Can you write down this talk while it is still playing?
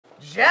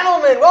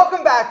Gentlemen,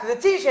 welcome back to the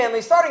Tiege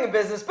Hanley Starting a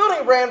Business,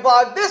 Building a Brand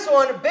vlog. This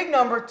one, big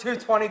number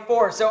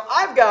 224. So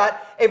I've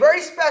got a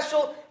very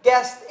special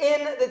guest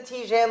in the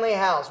Tiege Hanley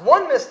house.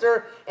 One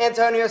Mr.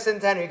 Antonio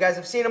Centeno. You guys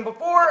have seen him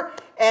before,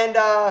 and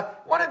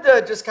wanted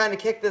to just kind of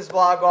kick this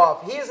vlog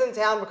off. He is in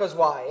town because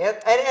why?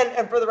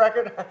 And for the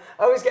record,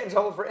 I always get in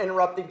trouble for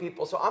interrupting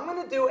people. So I'm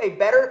going to do a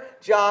better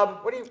job.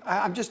 What do you?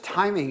 I'm just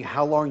timing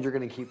how long you're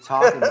going to keep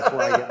talking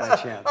before I get my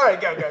chance. All right,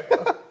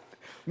 go.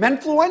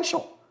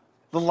 Menfluential.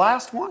 The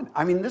last one.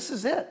 I mean, this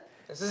is it.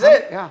 This is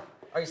it? Yeah.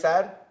 Are you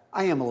sad?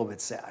 I am a little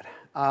bit sad.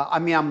 I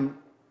mean,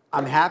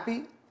 I'm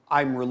happy.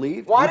 I'm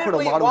relieved. Why we did put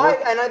we, a lot why, of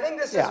work. and I think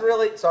this is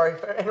really, sorry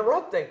for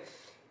interrupting.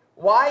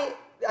 Why,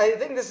 I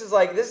think this is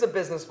a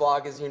business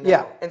vlog, as you know.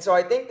 Yeah. And so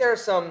I think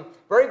there's some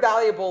very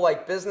valuable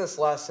business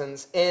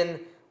lessons in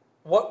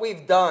what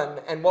we've done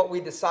and what we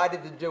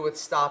decided to do with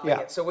stopping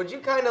it. So would you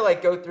kind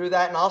of go through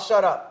that, and I'll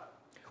shut up.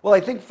 Well, I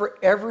think for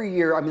every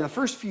year, I mean, the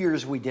first few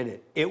years we did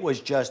it,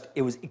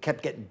 it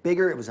kept getting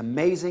bigger. It was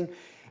amazing.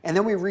 And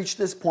then we reached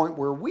this point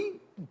where we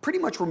pretty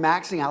much were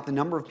maxing out the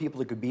number of people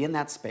that could be in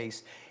that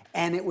space.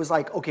 And it was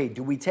like, okay,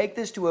 do we take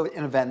this to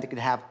an event that could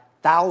have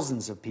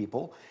thousands of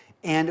people?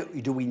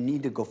 And do we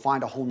need to go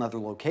find a whole nother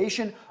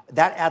location?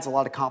 That adds a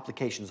lot of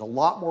complications, a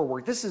lot more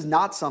work. This is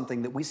not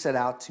something that we set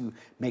out to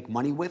make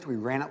money with. We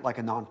ran it like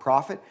a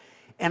nonprofit.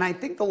 And I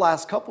think the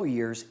last couple of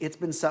years, it's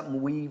been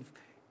something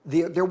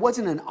there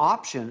wasn't an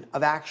option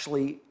of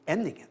actually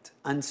ending it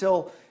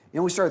until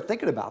we started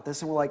thinking about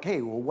this, and we're like,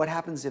 hey, well, what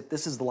happens if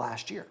this is the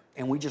last year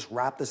and we just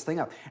wrap this thing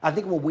up? And I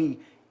think when we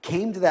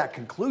came to that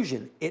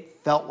conclusion, it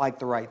felt like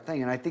the right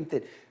thing. And I think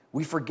that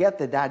we forget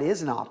that that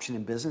is an option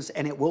in business,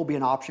 and it will be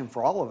an option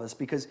for all of us,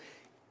 because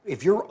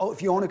if you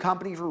own a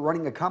company, if you're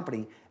running a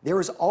company,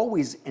 there is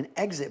always an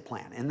exit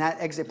plan, and that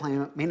exit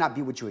plan may not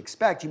be what you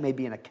expect. You may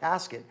be in a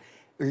casket,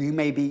 or you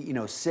may be,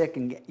 sick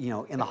and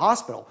in the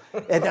hospital.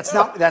 And that's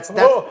not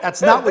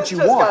what you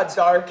want. Just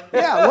got dark.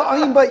 Yeah, well, I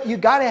mean, but you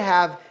got to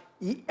have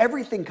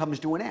everything comes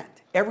to an end.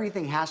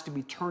 Everything has to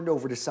be turned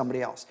over to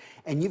somebody else,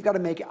 and you've got to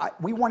make it.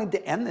 We wanted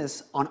to end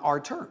this on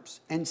our terms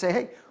and say,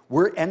 hey,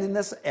 we're ending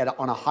this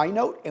on a high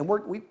note, and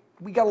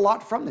we got a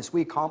lot from this. We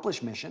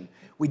accomplished mission.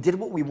 We did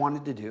what we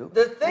wanted to do.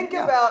 The thing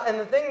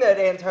that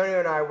Antonio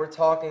and I were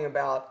talking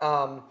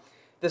about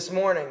this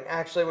morning,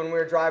 actually, when we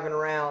were driving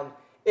around,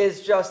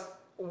 is just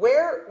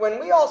when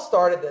we all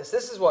started this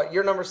is what,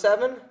 year number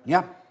 7?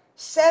 Yeah.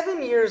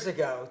 7 years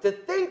ago, to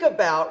think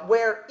about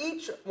where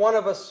each one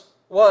of us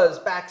was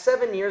back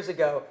 7 years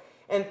ago,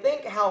 and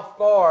think how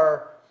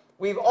far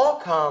we've all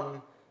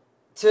come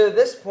to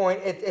this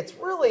point, it's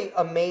really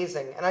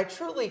amazing. And I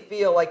truly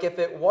feel like if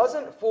it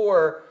wasn't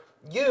for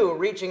you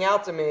reaching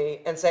out to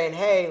me and saying,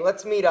 hey,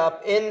 let's meet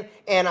up in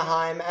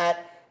Anaheim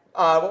at,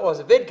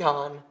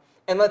 VidCon,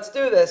 and let's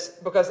do this,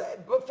 because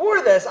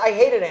before this, I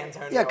hated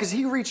Antonio. Yeah, because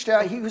he reached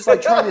out. He was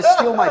trying to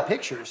steal my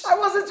pictures. I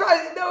wasn't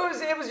trying. No,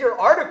 it was your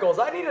articles.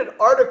 I needed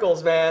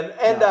articles, man.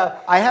 And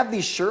I have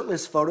these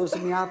shirtless photos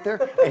of me out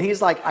there, and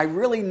he's like, I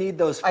really need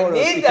those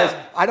photos because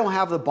I don't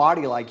have the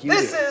body like you do.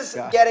 This is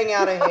getting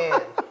out of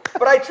hand.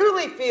 But I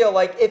truly feel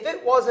like if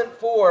it wasn't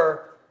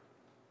for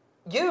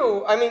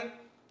you, I mean,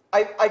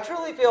 I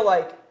truly feel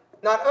like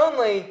not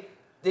only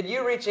did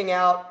you reaching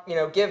out,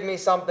 give me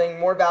something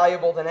more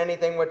valuable than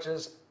anything, which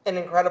is an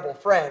incredible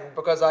friend,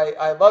 because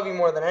I love you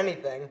more than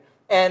anything.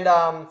 And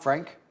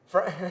Frank?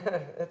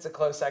 It's a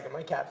close second,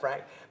 my cat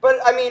Frank. But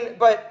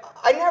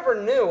I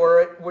never knew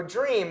or would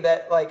dream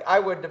that I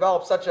would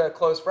develop such a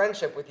close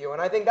friendship with you.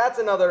 And I think that's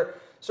another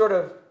sort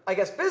of, I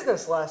guess,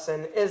 business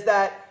lesson, is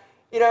that,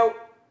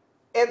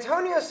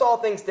 Antonio saw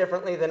things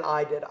differently than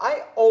I did.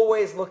 I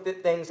always looked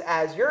at things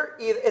as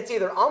it's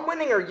either I'm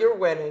winning or you're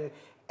winning,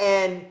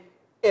 and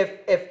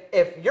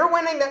if you're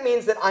winning, that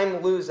means that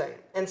I'm losing.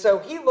 And so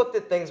he looked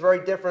at things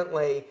very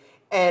differently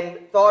and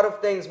thought of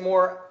things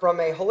more from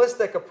a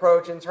holistic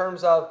approach in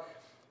terms of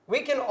we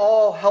can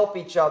all help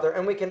each other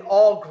and we can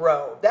all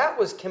grow. That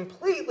was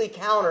completely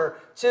counter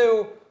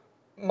to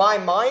my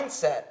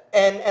mindset.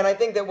 And I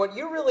think that what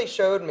you really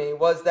showed me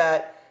was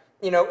that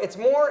it's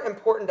more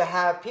important to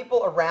have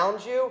people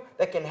around you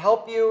that can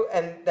help you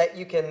and that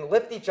you can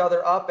lift each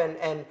other up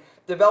and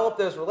develop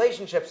those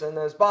relationships and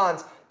those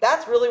bonds.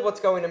 That's really what's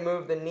going to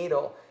move the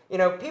needle.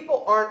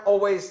 People aren't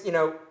always,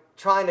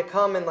 trying to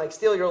come and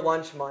steal your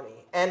lunch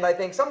money. And I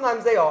think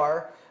sometimes they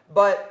are.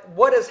 But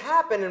what has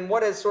happened and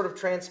what has sort of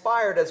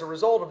transpired as a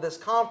result of this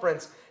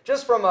conference,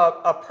 just from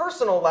a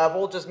personal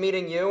level, just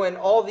meeting you and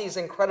all these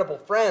incredible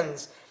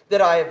friends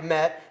that I have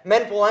met.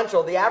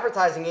 Menfluential, the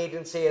advertising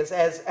agency,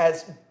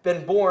 has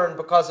been born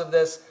because of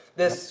this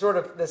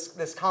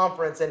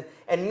conference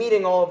and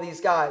meeting all of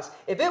these guys.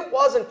 If it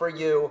wasn't for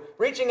you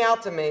reaching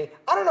out to me,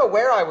 I don't know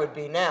where I would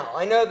be now.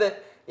 I know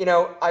that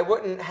I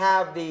wouldn't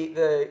have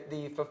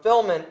the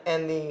fulfillment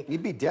and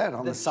you'd be dead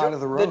on the side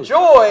of the road. The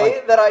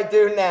joy that I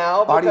do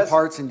now. Body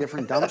parts in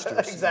different dumpsters.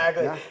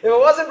 Exactly. Yeah. If it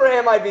wasn't for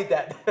him, I'd be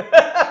dead.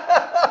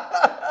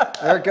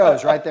 There it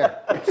goes, right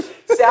there.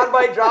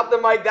 Soundbite, drop the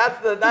mic.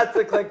 That's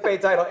the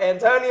clickbait title.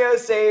 Antonio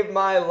saved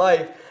my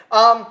life.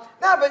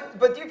 No,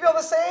 but do you feel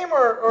the same,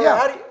 or Yeah.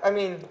 how do you, I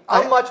mean,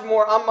 I'm much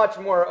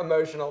more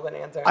emotional than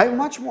Antonio. I'm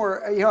much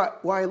more,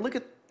 when I look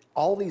at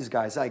all these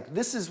guys, like,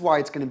 this is why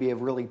it's going to be a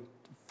really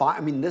fun,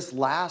 I mean, this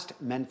last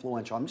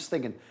Menfluential, I'm just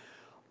thinking,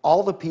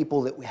 all the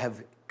people that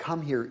have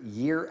come here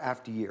year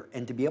after year,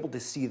 and to be able to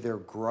see their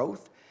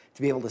growth,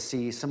 to be able to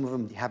see some of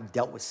them have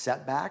dealt with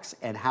setbacks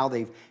and how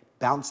they've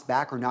bounced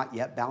back or not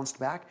yet bounced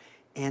back,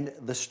 and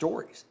the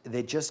stories,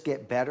 they just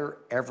get better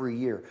every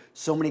year.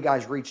 So many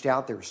guys reached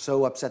out, they're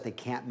so upset they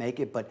can't make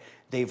it, but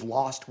they've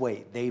lost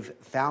weight, they've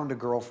found a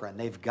girlfriend,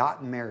 they've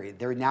gotten married,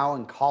 they're now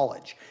in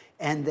college,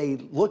 and they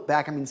look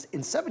back, I mean,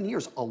 in 7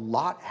 years, a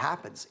lot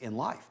happens in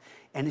life.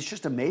 And it's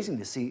just amazing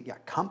to see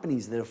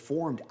companies that have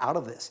formed out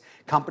of this,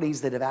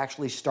 companies that have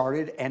actually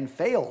started and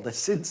failed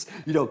since,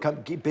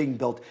 being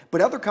built.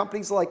 But other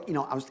companies like,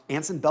 I was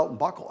Anson Belt and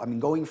Buckle. I mean,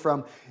 going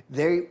from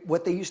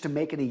what they used to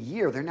make in a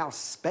year, they're now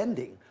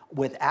spending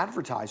with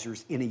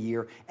advertisers in a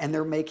year, and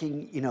they're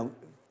making,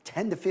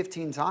 10 to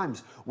 15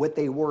 times what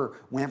they were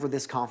whenever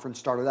this conference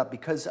started up,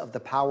 because of the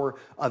power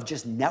of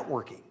just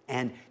networking.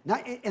 And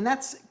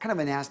that's kind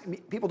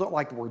of people don't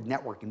like the word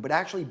networking, but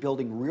actually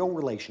building real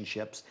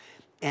relationships.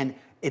 And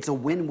it's a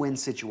win-win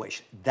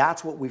situation.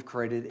 That's what we've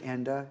created,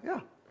 and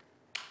yeah.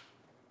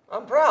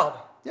 I'm proud.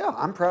 Yeah,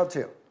 I'm proud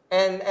too.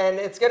 And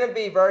it's going to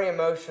be very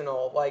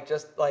emotional,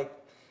 just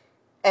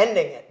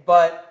ending it.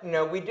 But,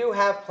 we do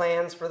have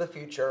plans for the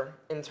future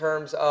in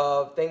terms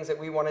of things that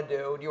we want to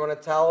do. Do you want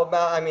to tell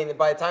about, I mean,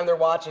 by the time they're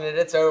watching it,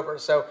 it's over.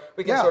 So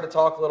we can sort of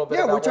talk a little bit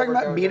about we're talking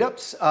about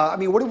meetups. I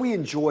mean, what do we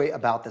enjoy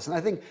about this? And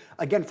I think,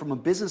 again, from a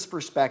business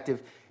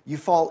perspective, you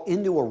fall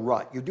into a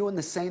rut. You're doing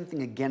the same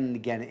thing again and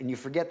again, and you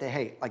forget that,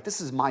 hey, this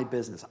is my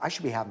business. I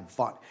should be having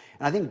fun.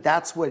 And I think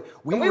that's what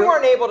we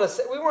weren't able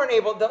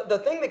to. The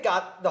thing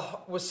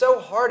that was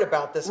so hard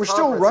about this. We're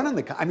still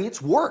running I mean,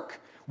 it's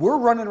work. We're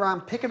running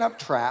around picking up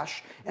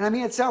trash, and I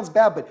mean, it sounds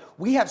bad, but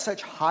we have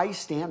such high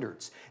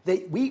standards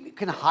that we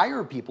can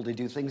hire people to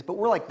do things, but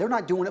we're like, they're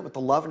not doing it with the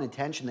love and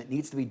attention that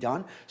needs to be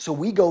done, so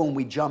we go and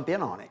we jump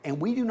in on it, and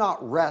we do not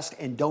rest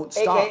and don't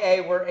stop.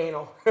 AKA, we're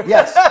anal.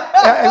 Yes,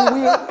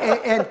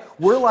 and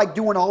we're like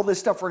doing all this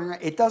stuff,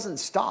 it doesn't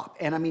stop,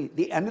 and I mean, at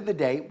the end of the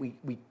day,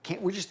 we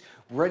can't, we're just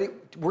ready,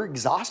 we're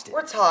exhausted.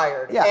 We're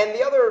tired. Yeah. And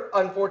the other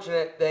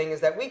unfortunate thing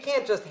is that we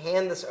can't just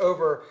hand this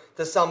over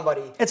to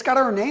somebody. It's got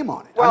our name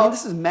on it. Well, I mean,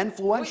 this is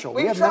Menfluential.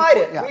 We've tried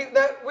it. Yeah.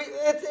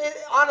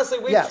 Honestly,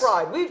 we've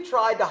tried. We've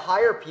tried to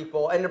hire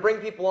people and to bring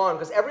people on,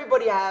 because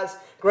everybody has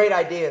great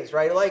ideas,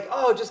 right? Like,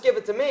 oh, just give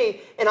it to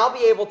me and I'll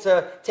be able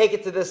to take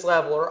it to this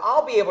level, or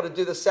I'll be able to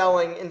do the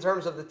selling in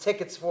terms of the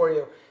tickets for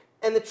you.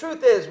 And the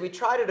truth is, we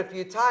tried it a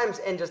few times,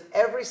 and just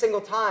every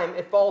single time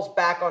it falls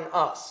back on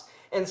us.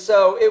 And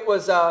so it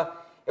was a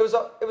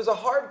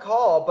hard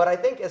call, but I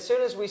think as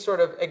soon as we sort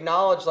of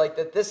acknowledged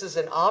that this is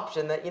an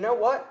option, that, you know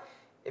what,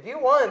 if you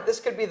want, this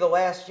could be the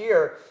last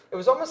year, it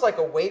was almost like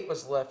a weight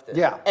was lifted.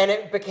 Yeah. And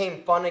it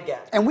became fun again.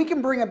 And we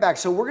can bring it back.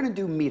 So we're going to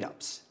do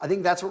meetups. I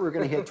think that's what we're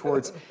going to hit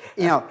towards,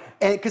 and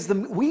because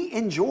we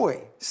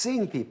enjoy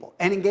seeing people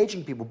and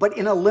engaging people, but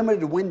in a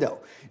limited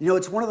window.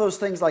 It's one of those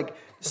things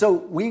so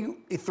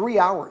 3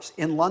 hours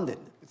in London,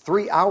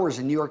 3 hours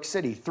in New York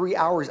City, 3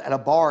 hours at a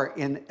bar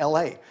in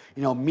LA,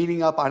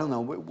 meeting up, I don't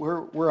know,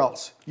 where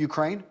else?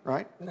 Ukraine,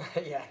 right?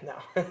 Yeah, no,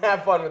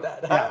 have fun with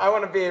that. Yeah. I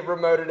want to be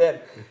remoted in.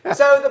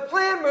 So the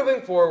plan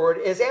moving forward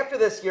is, after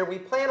this year, we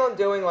plan on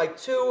doing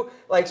two,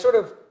 sort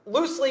of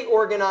loosely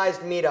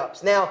organized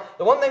meetups. Now,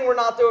 the one thing we're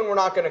not doing, we're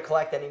not going to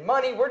collect any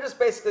money. We're just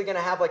basically going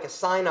to have a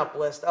sign-up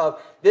list of,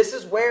 this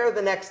is where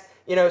the next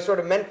sort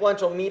of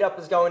Menfluential meetup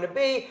is going to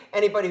be.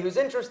 Anybody who's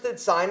interested,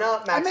 sign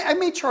up. I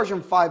may charge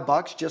them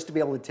 $5 just to be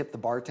able to tip the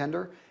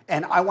bartender.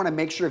 And I want to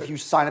make sure if you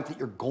sign up that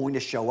you're going to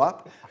show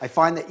up. I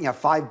find that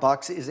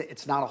 $5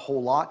 it's not a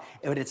whole lot,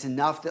 but it's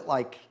enough that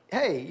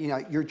hey,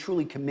 you're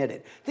truly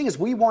committed. Thing is,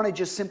 we want to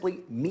just simply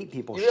meet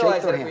people, shake their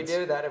hands. You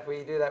realize that if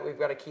we do that, we've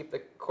got to keep the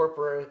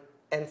corporate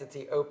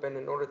entity open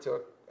in order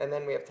to, and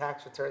then we have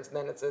tax returns, and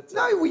then it's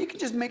no, well, you can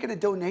just make it a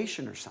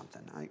donation or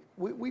something.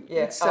 We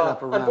set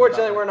up around.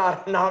 Unfortunately, we're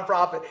not a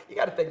nonprofit. You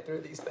got to think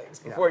through these things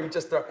before you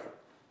just throw.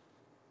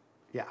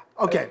 Yeah.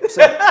 Okay.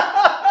 So.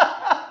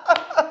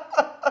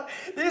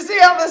 You see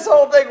how this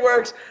whole thing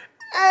works?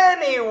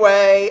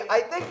 Anyway, I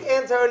think,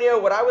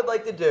 Antonio, what I would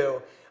like to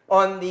do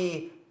on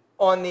the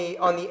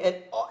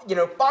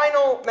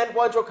final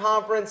Menfluential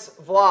Conference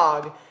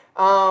vlog,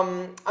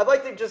 I'd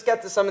like to just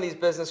get to some of these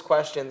business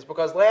questions,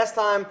 because last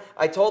time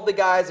I told the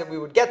guys that we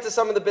would get to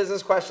some of the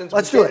business questions.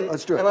 Let's do it.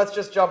 Let's do it. And let's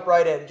just jump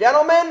right in.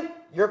 Gentlemen,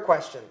 your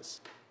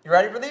questions. You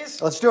ready for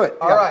these? Let's do it.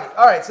 All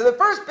right. So the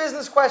first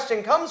business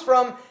question comes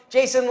from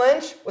Jason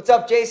Lynch. What's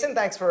up, Jason?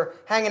 Thanks for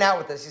hanging out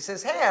with us. He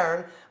says, hey,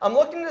 Aaron, I'm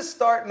looking to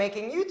start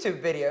making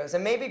YouTube videos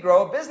and maybe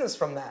grow a business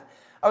from that.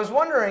 I was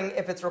wondering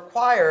if it's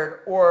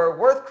required or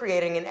worth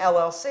creating an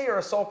LLC or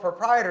a sole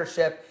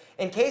proprietorship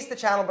in case the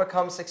channel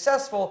becomes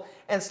successful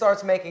and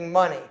starts making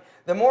money.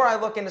 The more I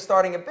look into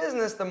starting a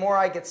business, the more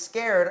I get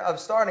scared of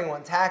starting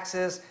one.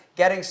 Taxes,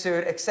 getting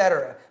sued,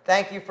 etc.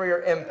 Thank you for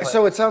your input.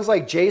 So it sounds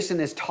like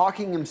Jason is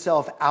talking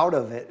himself out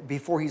of it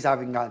before he's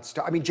even gotten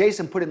started. I mean,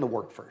 Jason, put in the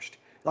work first.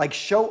 Like,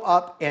 show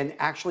up and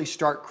actually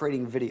start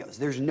creating videos.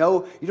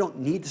 You don't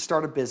need to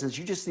start a business.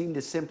 You just need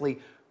to simply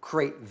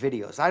create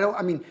videos.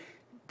 I mean,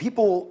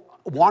 people,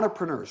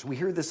 entrepreneurs, we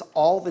hear this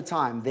all the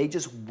time. They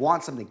just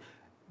want something.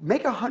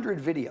 Make 100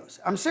 videos.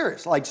 I'm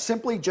serious. Like,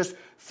 simply just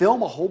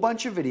film a whole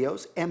bunch of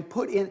videos and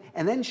put in,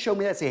 and then show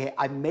me that. Say, hey,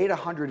 I've made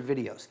 100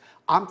 videos.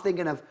 I'm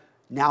thinking of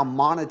now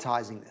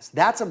monetizing this.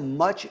 That's a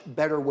much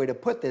better way to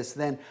put this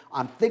than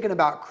I'm thinking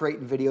about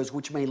creating videos,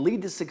 which may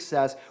lead to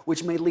success,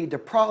 which may lead to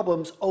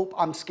problems. Oh,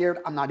 I'm scared.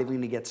 I'm not even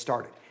going to get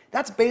started.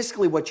 That's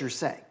basically what you're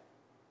saying.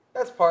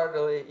 That's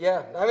partly,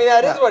 yeah. I mean,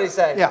 that is what he's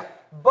saying. Yeah.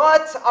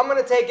 But I'm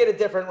going to take it a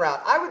different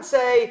route. I would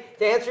say,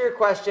 to answer your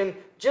question,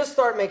 just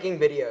start making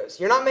videos.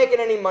 You're not making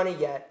any money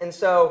yet. And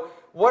so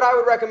what I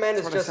would recommend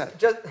is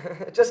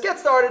just get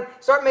started,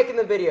 start making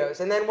the videos.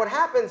 And then what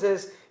happens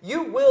is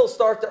you will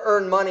start to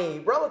earn money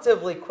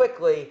relatively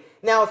quickly.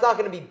 Now, it's not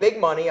going to be big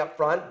money up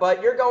front,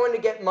 but you're going to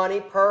get money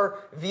per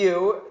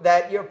view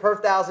per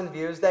 1,000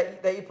 views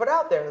that you put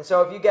out there. And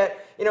so if you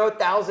get,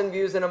 1,000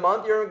 views in a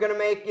month, you're going to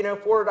make, $4,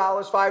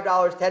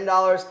 $5,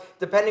 $10,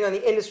 depending on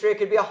the industry. It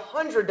could be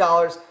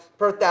 $100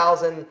 per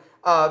 1,000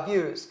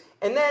 views.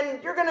 And then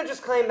you're going to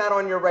just claim that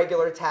on your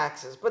regular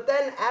taxes. But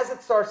then as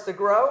it starts to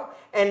grow,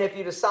 and if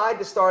you decide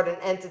to start an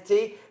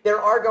entity, there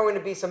are going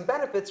to be some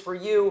benefits for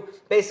you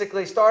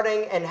basically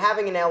starting and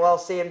having an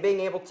LLC and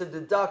being able to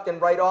deduct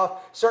and write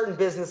off certain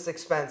business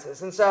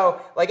expenses. And so,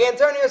 like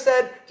Antonio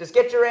said, just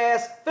get your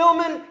ass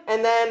filming,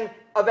 and then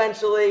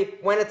eventually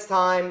when it's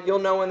time, you'll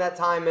know when that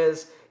time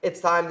is. It's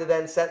time to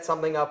then set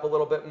something up a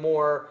little bit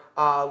more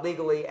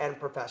legally and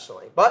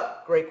professionally.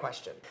 But great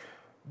question.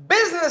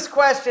 Business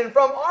question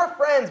from our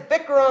friends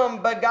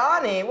Bikram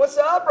Bagani. What's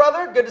up,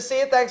 brother? Good to see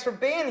you. Thanks for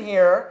being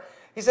here.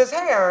 He says,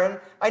 hey, Aaron,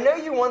 I know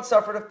you once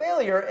suffered a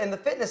failure in the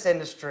fitness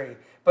industry,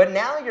 but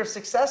now you're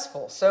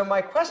successful. So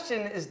my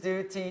question is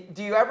do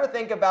you ever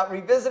think about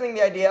revisiting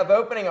the idea of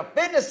opening a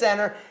fitness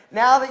center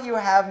now that you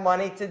have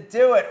money to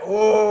do it?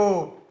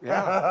 Ooh.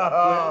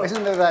 Yeah.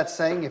 Isn't there that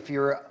saying, if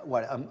you're,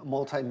 a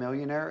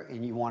multimillionaire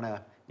and you want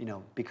to,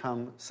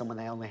 become someone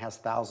that only has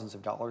thousands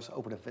of dollars,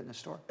 open a fitness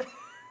store?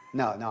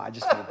 No, I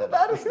just made that up.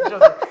 That is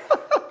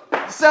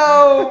just...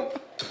 So,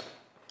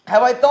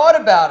 have I thought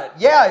about it?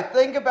 Yeah, I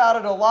think about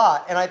it a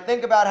lot, and I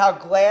think about how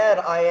glad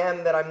I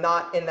am that I'm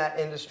not in that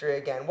industry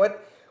again.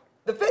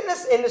 The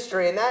fitness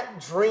industry and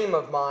that dream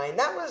of mine,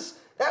 that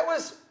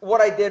was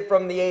what I did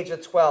from the age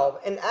of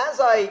 12. And as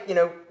I,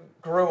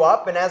 grew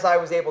up and as I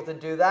was able to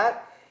do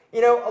that, a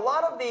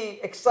lot of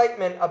the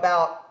excitement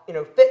about,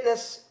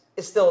 fitness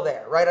is still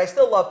there, right? I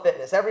still love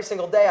fitness. Every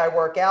single day I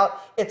work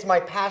out. It's my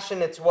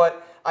passion. It's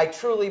what I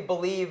truly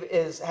believe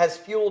has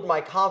fueled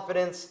my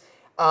confidence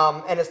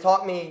and has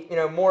taught me,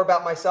 more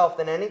about myself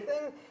than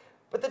anything.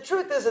 But the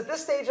truth is, at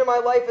this stage of my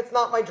life, it's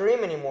not my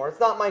dream anymore. It's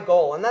not my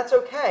goal, and that's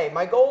okay.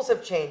 My goals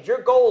have changed.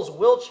 Your goals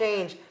will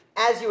change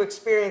as you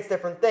experience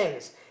different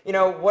things.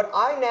 What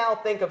I now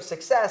think of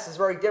success is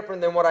very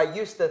different than what I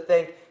used to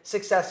think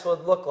success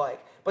would look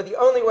like. But the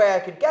only way I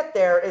could get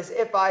there is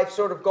if I've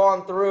sort of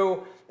gone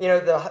through,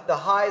 the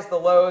highs, the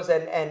lows,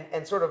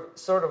 and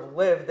sort of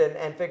lived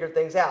and figured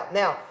things out.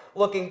 Now,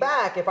 looking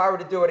back, if I were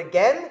to do it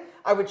again,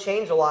 I would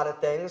change a lot of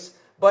things.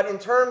 But in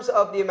terms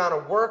of the amount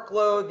of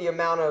workload, the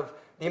amount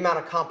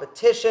of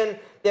competition,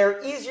 there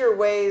are easier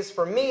ways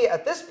for me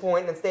at this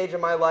point in the stage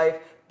of my life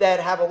that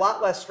have a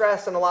lot less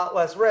stress and a lot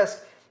less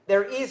risk.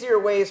 There are easier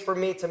ways for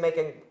me to make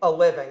a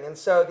living. And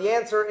so the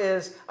answer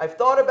is, I've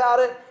thought about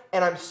it,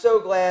 and I'm so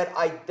glad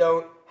I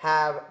don't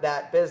have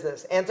that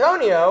business.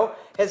 Antonio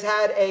has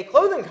had a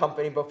clothing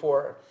company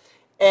before.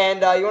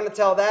 And you want to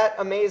tell that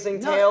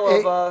amazing tale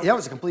of... Yeah, it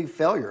was a complete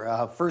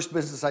failure. First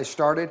business I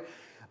started,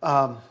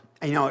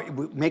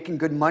 making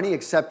good money,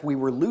 except we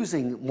were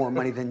losing more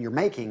money than you're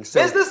making.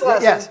 So, business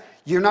lesson. Yes,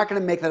 you're not going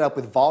to make that up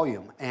with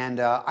volume. And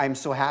I'm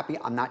so happy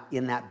I'm not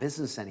in that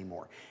business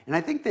anymore. And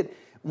I think that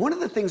one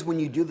of the things when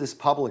you do this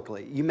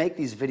publicly, you make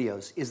these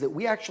videos, is that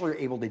we actually are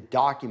able to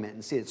document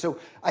and see it. So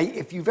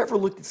if you've ever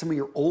looked at some of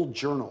your old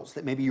journals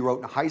that maybe you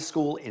wrote in high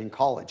school and in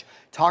college,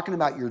 talking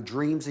about your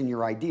dreams and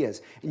your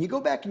ideas, and you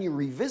go back and you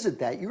revisit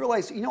that, you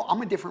realize,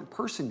 I'm a different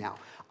person now.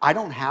 I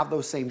don't have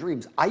those same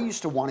dreams. I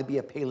used to want to be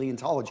a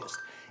paleontologist.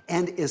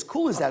 And as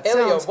cool as that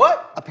sounds,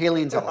 a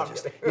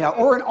paleontologist,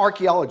 or an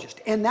archaeologist.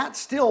 And that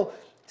still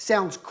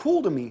sounds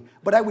cool to me,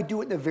 but I would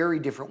do it in a very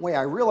different way.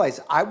 I realized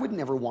I would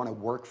never want to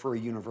work for a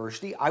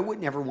university. I would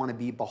never want to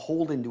be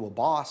beholden to a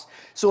boss.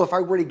 So if I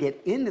were to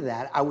get into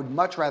that, I would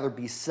much rather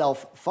be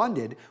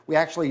self-funded. We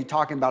actually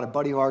talking about a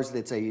buddy of ours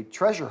that's a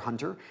treasure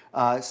hunter.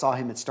 Saw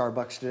him at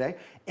Starbucks today.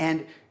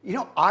 And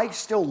I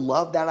still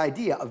love that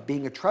idea of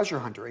being a treasure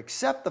hunter,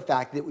 except the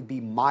fact that it would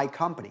be my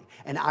company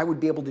and I would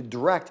be able to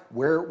direct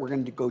where we're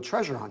going to go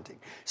treasure hunting.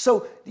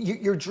 So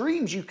your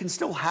dreams, you can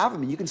still have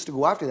them and you can still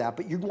go after that,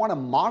 but you'd want to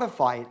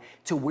modify it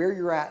to where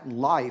you're at in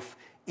life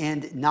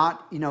and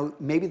not, you know,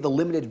 maybe the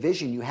limited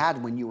vision you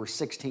had when you were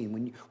 16,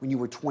 when you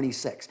were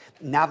 26.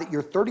 Now that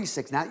you're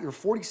 36, now that you're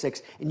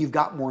 46, and you've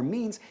got more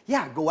means,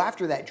 yeah, go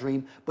after that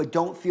dream, but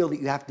don't feel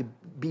that you have to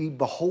be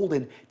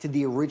beholden to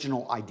the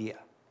original idea.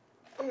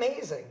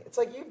 Amazing. It's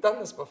like you've done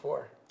this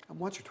before.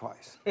 Once or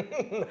twice.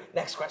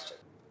 Next question.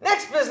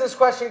 Next business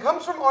question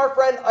comes from our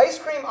friend Ice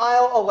Cream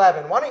Aisle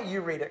 11. Why don't you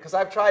read it? Because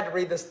I've tried to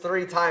read this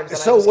 3 times.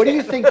 So what do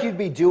you think you'd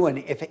be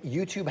doing if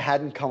YouTube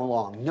hadn't come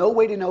along? No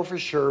way to know for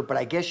sure, but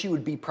I guess you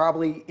would be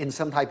probably in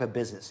some type of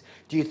business.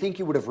 Do you think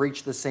you would have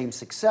reached the same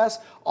success?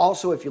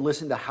 Also, if you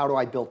listen to How Do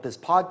I Build This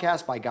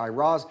Podcast by Guy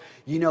Raz,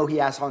 you know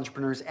he asks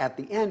entrepreneurs at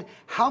the end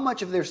how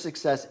much of their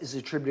success is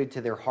attributed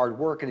to their hard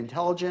work and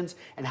intelligence,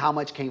 and how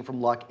much came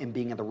from luck and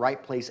being in the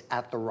right place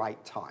at the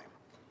right time.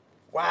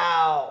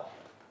 Wow.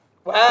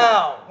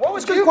 Wow. What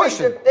would you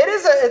question.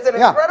 It's an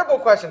incredible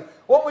question.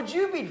 What would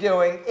you be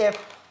doing if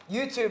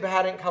YouTube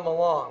hadn't come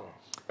along?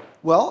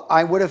 Well,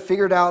 I would have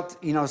figured out,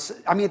 you know,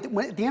 I mean,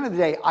 at the end of the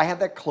day, I had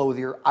that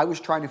clothier. I was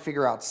trying to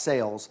figure out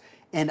sales,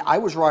 and I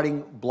was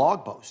writing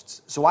blog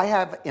posts. So I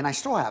have, and I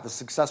still have, a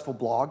successful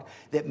blog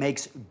that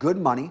makes good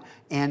money.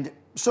 And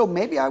so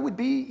maybe I would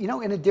be, you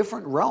know, in a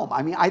different realm.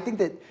 I mean, I think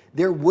that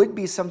there would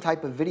be some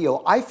type of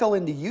video. I fell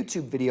into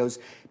YouTube videos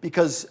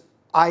because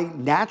I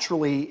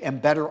naturally am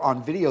better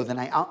on video than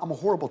I'm a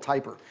horrible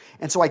typer.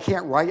 And so I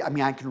can't write. I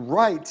mean, I can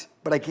write,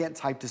 but I can't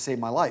type to save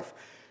my life.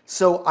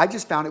 So I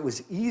just found it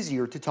was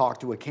easier to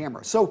talk to a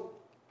camera. So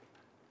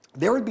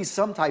there would be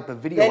some type of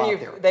video out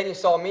there. Then you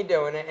saw me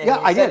doing it, and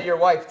yeah, you said to your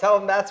wife, tell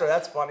him that's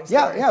funny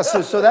story. Yeah.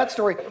 So that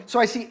story. So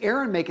I see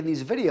Aaron making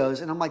these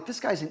videos, and I'm like, this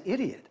guy's an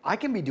idiot. I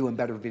can be doing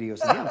better videos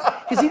than him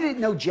because he didn't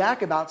know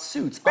jack about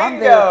suits. Bingo. I'm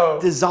there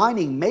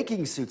designing,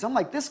 making suits. I'm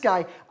like, this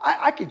guy,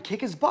 I could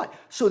kick his butt.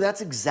 So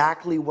that's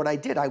exactly what I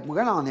did. I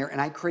went on there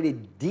and I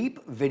created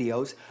deep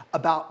videos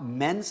about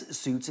men's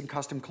suits and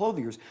custom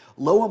clothiers.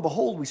 Lo and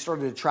behold, we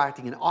started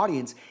attracting an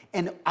audience,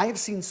 and I have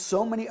seen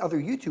so many other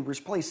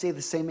YouTubers probably say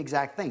the same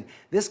exact thing.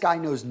 This guy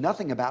knows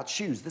nothing about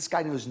shoes. This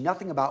guy knows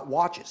nothing about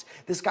watches.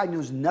 This guy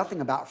knows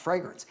nothing about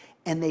fragrance.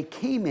 And they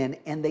came in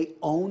and they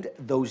owned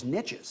those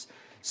niches.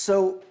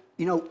 So,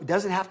 you know,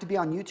 does it have to be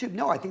on YouTube?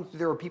 No, I think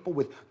there are people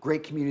with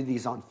great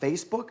communities on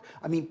Facebook.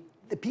 I mean,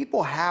 the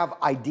people have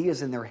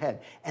ideas in their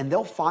head, and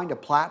they'll find a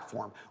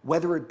platform,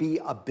 whether it be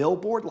a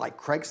billboard like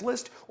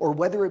Craigslist, or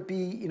whether it be,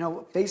 you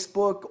know,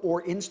 Facebook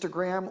or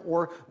Instagram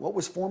or what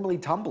was formerly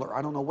Tumblr.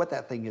 I don't know what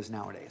that thing is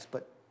nowadays,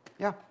 but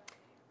yeah.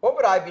 What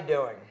would I be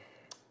doing?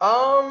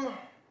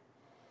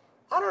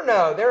 I don't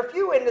know. There are a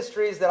few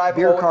industries that I've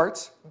Beer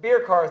carts?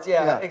 Beer carts,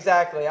 yeah.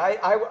 Exactly.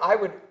 I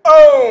would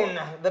own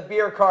the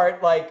beer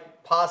cart,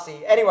 like,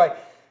 posse. Anyway,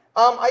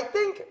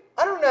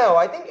 I don't know.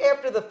 I think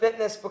after the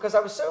fitness, because I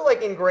was so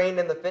like ingrained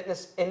in the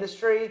fitness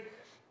industry,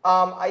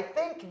 I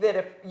think that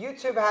if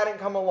YouTube hadn't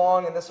come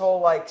along and this whole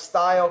like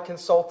style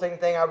consulting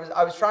thing, I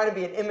was trying to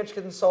be an image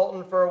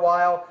consultant for a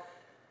while.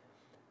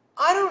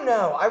 I don't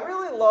know. I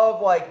really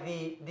love like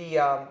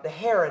the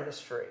hair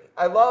industry.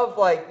 I love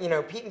like, you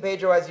know, Pete and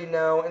Pedro, as you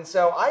know, and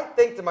so I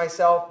think to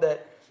myself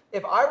that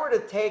if I were to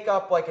take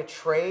up like a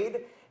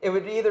trade, it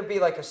would either be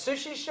like a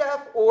sushi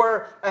chef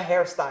or a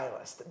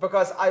hairstylist,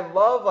 because I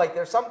love, like,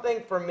 there's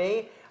something for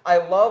me, I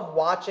love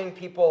watching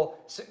people,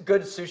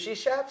 good sushi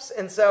chefs,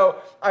 and so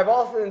I've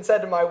often said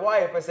to my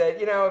wife, I said,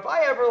 you know, if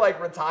I ever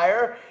like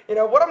retire, you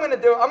know, what I'm going to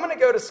do, I'm going to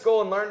go to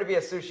school and learn to be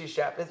a sushi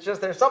chef. It's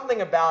just, there's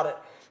something about it.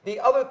 The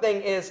other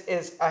thing is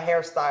a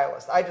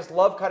hairstylist. I just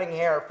love cutting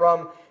hair.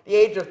 From the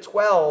age of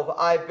 12,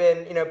 I've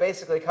been, you know,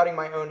 basically cutting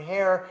my own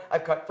hair.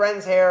 I've cut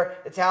friends' hair.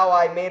 It's how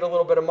I made a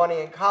little bit of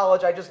money in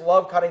college. I just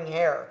love cutting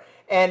hair.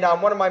 And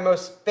one of my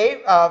most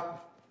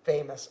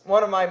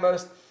one of my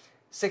most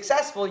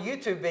successful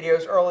YouTube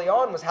videos early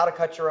on was how to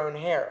cut your own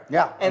hair.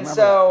 Yeah. And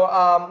so,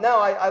 no,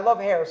 I love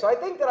hair. So I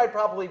think that I'd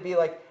probably be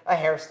like a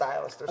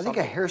hairstylist or something. I think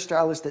a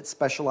hairstylist that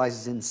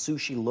specializes in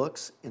sushi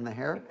looks in the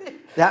hair,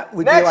 that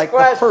would be Next like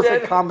question. the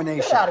perfect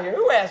combination. Get out of here.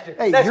 Who asked you?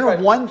 Hey, Next you're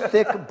question. one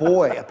thick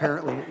boy,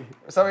 apparently.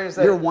 Somebody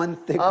said, You're one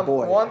thick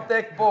boy. One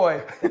thick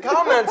boy. The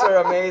comments are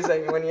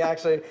amazing when you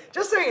actually,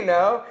 just so you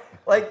know,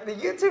 like the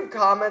YouTube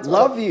comments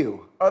Love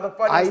you. are the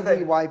funniest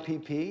thing.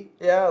 IVYPP.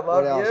 Yeah, love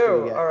What else do we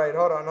you. get? All right,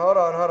 hold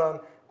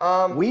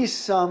on. We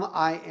some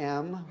I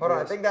am. Hold on,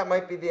 I think that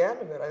might be the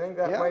end of it. I think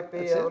that Yeah, might be,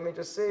 that's it. let me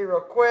just see real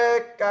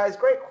quick. Guys,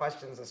 great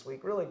questions this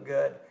week. Really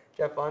good. Did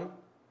you have fun?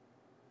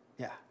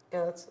 Yeah.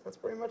 Yeah, that's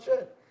pretty much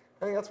it.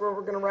 I think that's where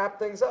we're going to wrap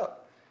things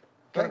up.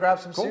 Gonna Okay, grab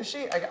some cool.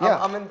 sushi?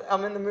 Yeah.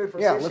 I'm in the mood for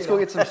sushi. Yeah, let's go now.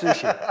 get some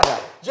sushi. Yeah.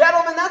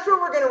 Gentlemen, that's where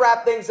we're going to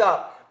wrap things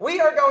up. We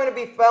are going to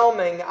be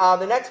filming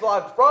the next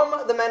vlog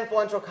from the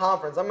Menfluential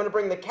Conference. I'm going to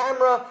bring the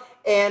camera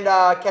and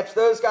catch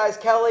those guys.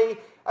 Kelly,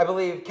 I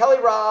believe Kelly,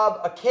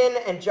 Rob, Akin,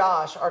 and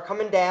Josh are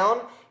coming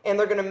down, and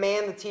they're going to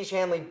man the Tiege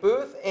Hanley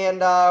booth,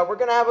 and we're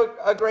going to have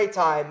a great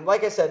time.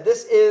 Like I said,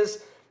 this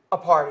is a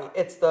party.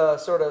 It's the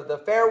sort of the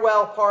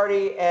farewell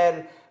party,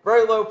 and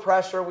very low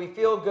pressure. We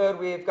feel good.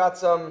 We've got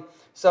some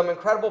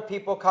incredible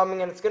people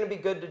coming, and it's going to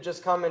be good to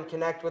just come and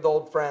connect with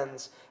old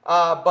friends.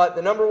 But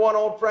the number one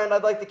old friend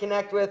I'd like to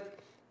connect with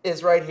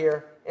is right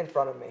here in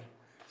front of me.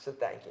 So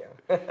thank you.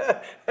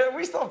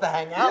 We still have to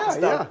hang out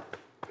and Yeah, stuff.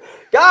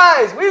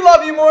 Guys, we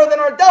love you more than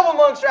our double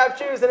monk strap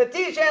shoes and a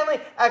Tiege Hanley.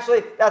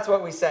 Actually, that's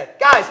what we said.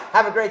 Guys,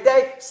 have a great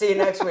day. See you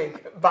next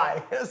week.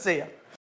 Bye. See ya.